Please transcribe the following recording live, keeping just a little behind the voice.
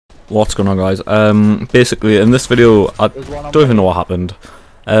What's going on, guys? Basically in this video I don't even know what happened.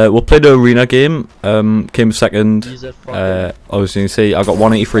 We played an arena game, came second. Obviously you can see I got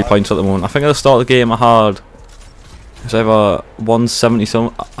 183 points at the moment. I think at the start of the game I had, it's either 170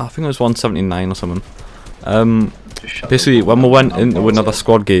 something, I think it was 179 or something. Basically when we went into another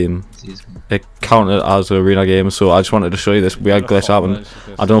squad game it counted as an arena game, so I just wanted to show you this weird glitch happened.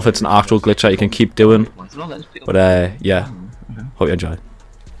 I don't know if it's an actual glitch that you can keep doing, but yeah, hope you enjoy.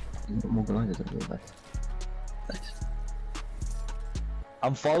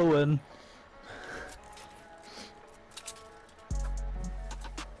 I'm following.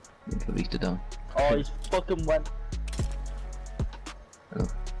 Oh, he's fucking went.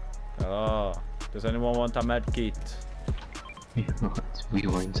 Oh, does anyone want a med kit? It's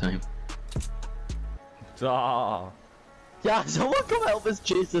rewind time. Ah. Yeah, someone come help us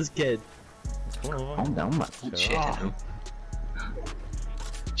chase this kid. Calm down, man. Chill.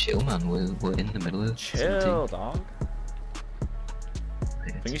 Chill, man. We're in the middle of chill, dog.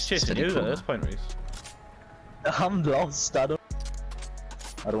 I think he's chasing you at this point, Reese. I'm lost. I don't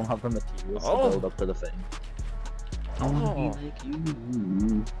have the materials to build up to the thing. I wanna be like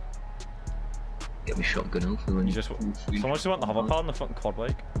you. Get me shotgun out for when you just. Someone just want the hoverpad on the fucking quad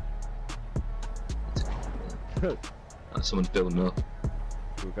bike. Someone's building up.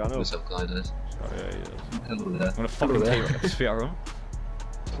 What's up, gliders? Oh, yeah, he is. Hello there. I'm gonna fucking take a sphere him.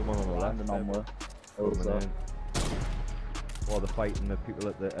 Someone on the left. Landing on where? While they're fighting the people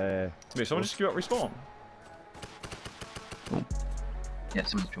at the Wait, someone just queue up respawn? Oh. Yeah,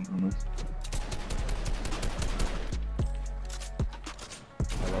 someone's jumping on us.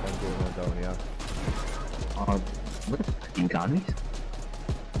 A lot of going on down here. What the fuck you got me?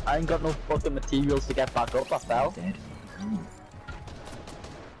 I ain't got no fucking materials to get back up, I fell. Dead.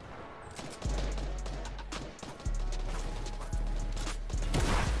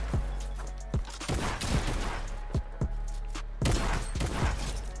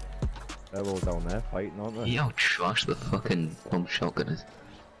 They're all down there fighting, aren't they? Yo, trash the fucking pump shotgunners.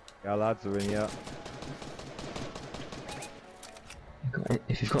 Yeah, lads are in here.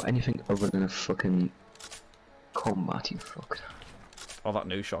 If you've got anything other than a fucking combat, you fucked. Oh, that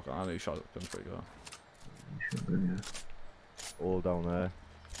new shotgun. That new shotgun's pretty good. All down there.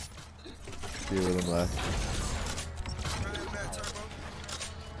 Few of them left.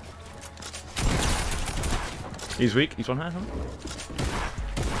 He's weak. He's one hand.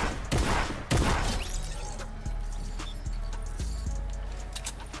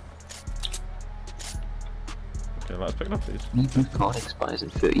 Okay, let's pick it up, please. New card expires in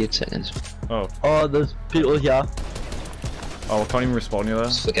 38 seconds. Oh. Oh, there's people here. Oh, I can't even respawn you there.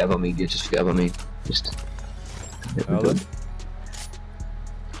 Just forget about me, dude. Just forget about me. Just. Alan?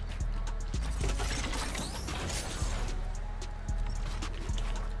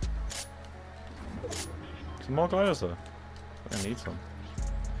 Some more gliders there. I need some.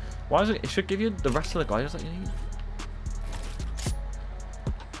 Why is it? It should give you the rest of the gliders that you need.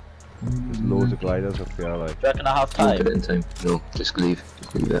 There's loads of gliders up here, like. Do you reckon I have Don't time? put it in time. No, just leave.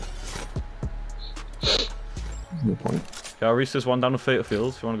 Just leave it. No point. Yeah, I reached this one down the Fatal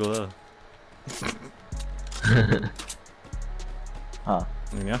Fields if you want to go there. Huh.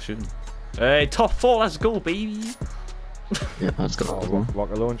 I mean, yeah, shooting. Hey, top 4, let's go, baby! Yeah, that's got Oh,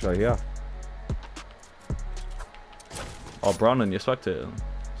 rocket launcher here. Oh, Brandon, you're spectating.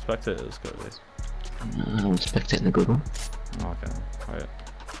 Spectators, go this. I don't expect it in a good one. Oh, okay, right.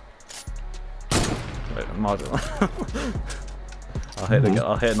 Wait, I'm not doing I'll hit it,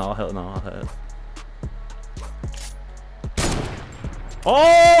 I'll hit it now, I'll hit it now, I'll hit it.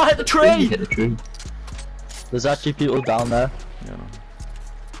 Oh, I hit the tree! Hit the tree. There's actually people down there. Yeah, no.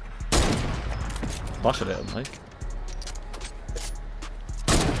 Flash it at him, like.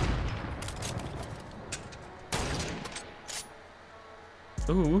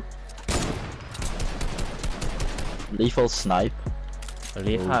 Ooh. Lethal snipe.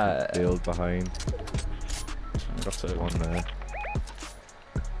 Field behind. Got it. One there.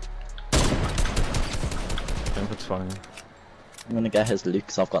 I think it's fine. I'm gonna get his loot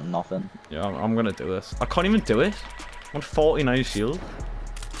 'cause I've got nothing. Yeah, I'm gonna do this. I can't even do it. I'm on 49 shield.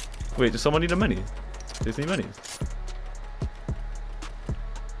 Wait, does someone need a mini? Does he need minis?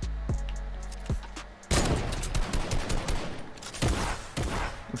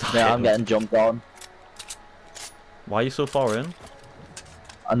 Yeah, I'm getting jumped on. Why are you so far in?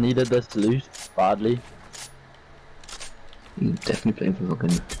 I needed this loot badly. You're definitely playing for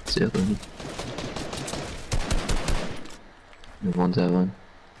fucking circle. The one's there, one.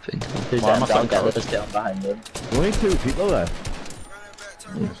 I think. Who's Why am I down, so get this down behind him. Only 2 people there.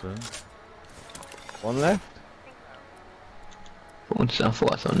 Yeah. One left. I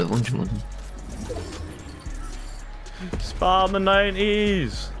thought I sounded 100. Spam the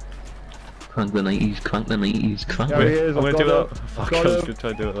 90s. Crank the 90s, crank the 90s, crank There he Wait, is, I'm I've gonna do got that. him. Fuck, Got I was him. gonna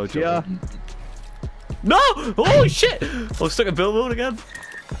try to do it though. Yeah. No! Oh shit! I was stuck in Bill mode again.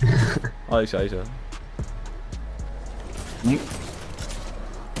 Oh, he's out.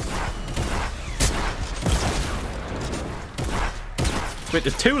 Wait,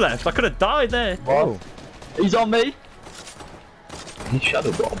 there's 2 left. I could have died there. Whoa. He's on me. He's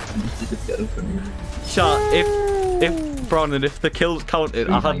shadow bombed. He just get over me. Chat, if Brandon, if the kills counted,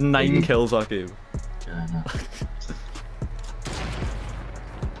 I had 9 kills that game. Yeah, I know.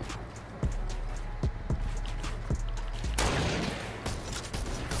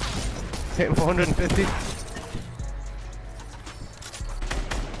 Hit him for 150.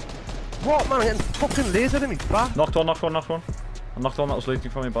 What, man? I'm getting fucking lasered in his back. Knocked one. I knocked one that was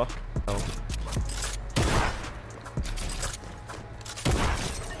leaking from my back.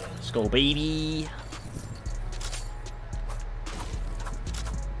 Skull baby.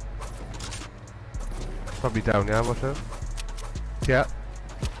 Probably down, yeah, watch out. Yeah.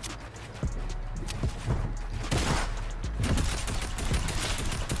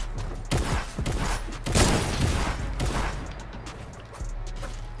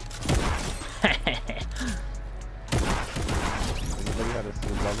 Anybody had a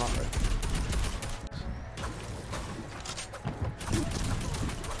single on that, right?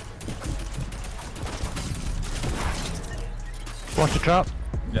 Watch the trap.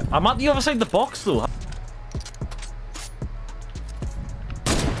 Yeah, I'm at the other side of the box though.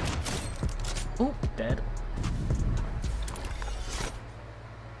 Oh, dead.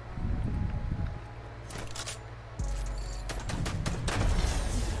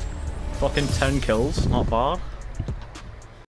 Fucking 10 kills, not bad.